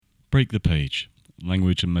Break the Page,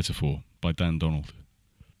 Language and Metaphor by Dan Donald.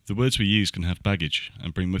 The words we use can have baggage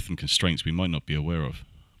and bring with them constraints we might not be aware of.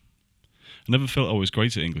 I never felt I was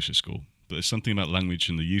great at English at school, but there's something about language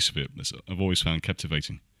and the use of it that I've always found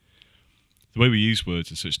captivating. The way we use words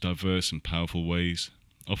in such diverse and powerful ways,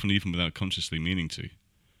 often even without consciously meaning to.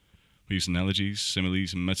 We use analogies,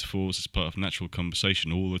 similes and metaphors as part of natural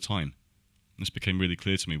conversation all the time. This became really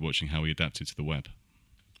clear to me watching how we adapted to the web.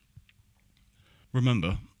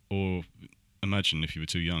 Remember, or imagine if you were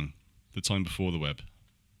too young, the time before the web.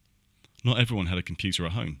 Not everyone had a computer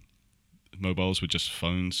at home. Mobiles were just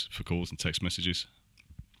phones for calls and text messages.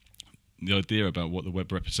 The idea about what the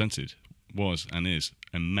web represented was and is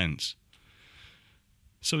immense.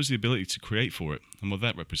 So is the ability to create for it and what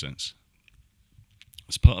that represents.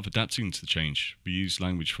 As part of adapting to the change, we use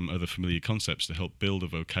language from other familiar concepts to help build a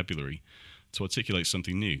vocabulary to articulate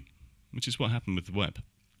something new, which is what happened with the web.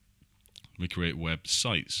 We create web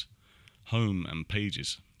sites, home and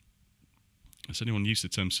pages. Has anyone used the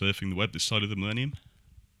term surfing the web this side of the millennium?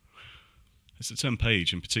 It's the term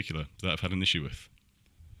page in particular that I've had an issue with.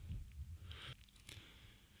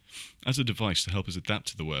 As a device to help us adapt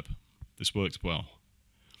to the web, this worked well.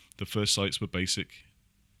 The first sites were basic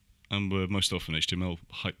and were most often HTML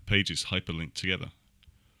pages hyperlinked together.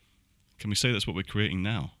 Can we say that's what we're creating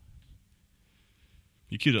now?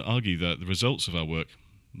 You could argue that the results of our work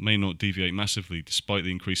may not deviate massively despite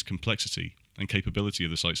the increased complexity and capability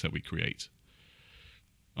of the sites that we create.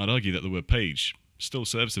 I'd argue that the web page still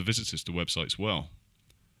serves the visitors to websites well,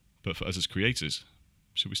 but for us as creators,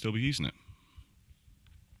 should we still be using it?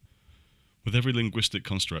 With every linguistic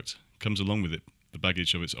construct comes along with it the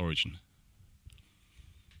baggage of its origin.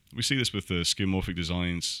 We see this with the skeuomorphic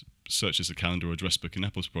designs, such as the calendar or address book in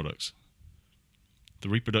Apple's products. The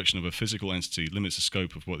reproduction of a physical entity limits the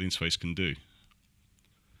scope of what the interface can do.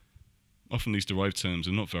 Often these derived terms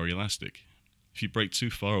are not very elastic. If you break too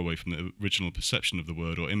far away from the original perception of the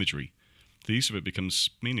word or imagery, the use of it becomes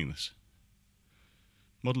meaningless.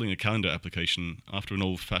 Modelling a calendar application after an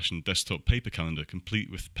old-fashioned desktop paper calendar, complete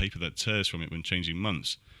with paper that tears from it when changing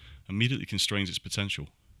months, immediately constrains its potential.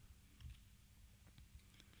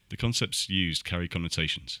 The concepts used carry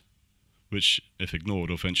connotations, which, if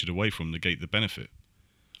ignored or ventured away from, negate the benefit.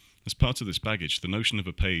 As part of this baggage, the notion of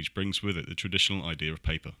a page brings with it the traditional idea of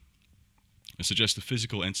paper. It suggests a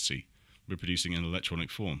physical entity reproducing an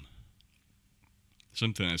electronic form,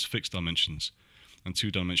 something that has fixed dimensions and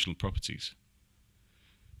two-dimensional properties.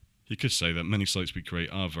 You could say that many sites we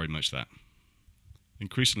create are very much that.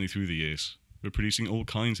 Increasingly through the years, we're producing all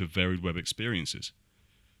kinds of varied web experiences.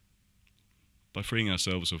 By freeing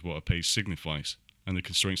ourselves of what a page signifies and the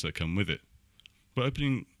constraints that come with it, we're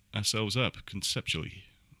opening ourselves up conceptually.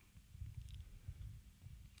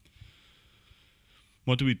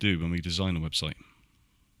 What do we do when we design a website?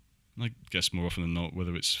 I guess more often than not,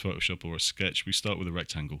 whether it's Photoshop or a sketch, we start with a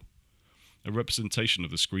rectangle, a representation of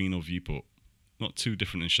the screen or viewport, not too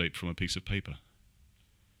different in shape from a piece of paper.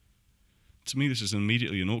 To me, this is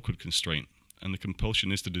immediately an awkward constraint, and the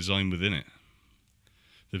compulsion is to design within it.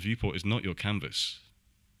 The viewport is not your canvas,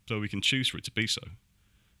 though we can choose for it to be so.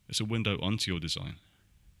 It's a window onto your design.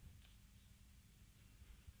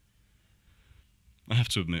 I have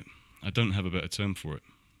to admit, I don't have a better term for it.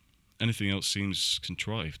 Anything else seems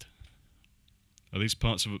contrived. Are these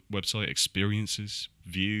parts of a website experiences,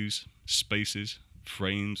 views, spaces,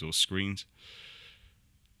 frames, or screens?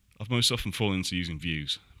 I've most often fallen into using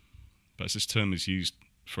views, but as this term is used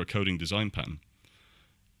for a coding design pattern,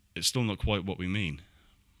 it's still not quite what we mean.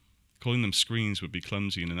 Calling them screens would be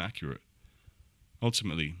clumsy and inaccurate.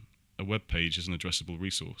 Ultimately, a web page is an addressable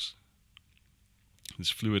resource. This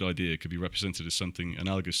fluid idea could be represented as something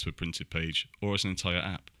analogous to a printed page or as an entire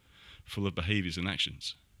app, full of behaviours and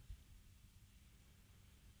actions.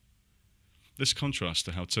 This contrasts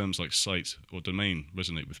to how terms like site or domain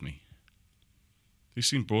resonate with me. These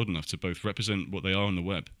seem broad enough to both represent what they are on the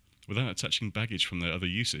web, without attaching baggage from their other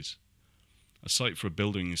uses. A site for a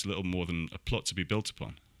building is little more than a plot to be built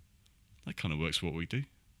upon. That kind of works for what we do.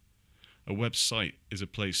 A website is a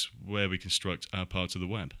place where we construct our part of the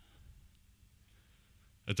web.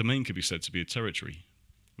 A domain could be said to be a territory,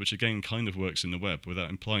 which again kind of works in the web without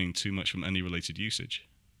implying too much from any related usage.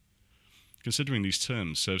 Considering these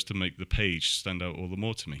terms serves to make the page stand out all the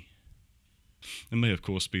more to me. It may of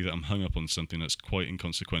course be that I'm hung up on something that's quite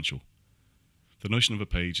inconsequential. The notion of a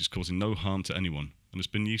page is causing no harm to anyone and has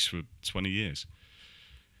been used for 20 years.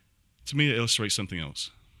 To me it illustrates something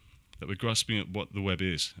else, that we're grasping at what the web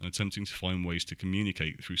is and attempting to find ways to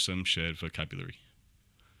communicate through some shared vocabulary.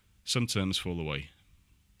 Some terms fall away.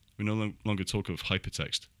 We no longer talk of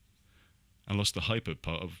hypertext, and lost the hyper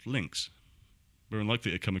part of links. we're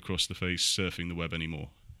unlikely to come across the phrase surfing the web anymore.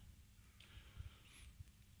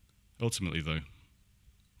 Ultimately, though,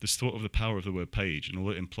 this thought of the power of the word page and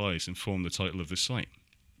all it implies inform the title of this site.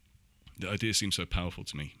 The idea seems so powerful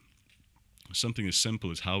to me. Something as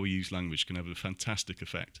simple as how we use language can have a fantastic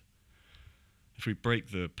effect. If we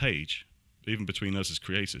break the page, even between us as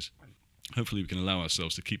creators, hopefully we can allow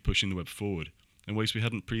ourselves to keep pushing the web forward in ways we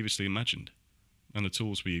hadn't previously imagined, and the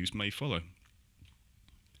tools we use may follow.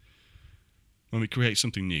 When we create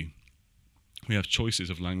something new, we have choices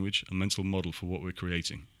of language and mental model for what we're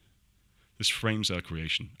creating. This frames our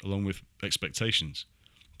creation, along with expectations,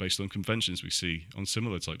 based on conventions we see on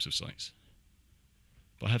similar types of sites.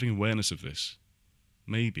 By having awareness of this,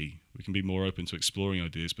 maybe we can be more open to exploring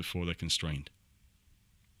ideas before they're constrained.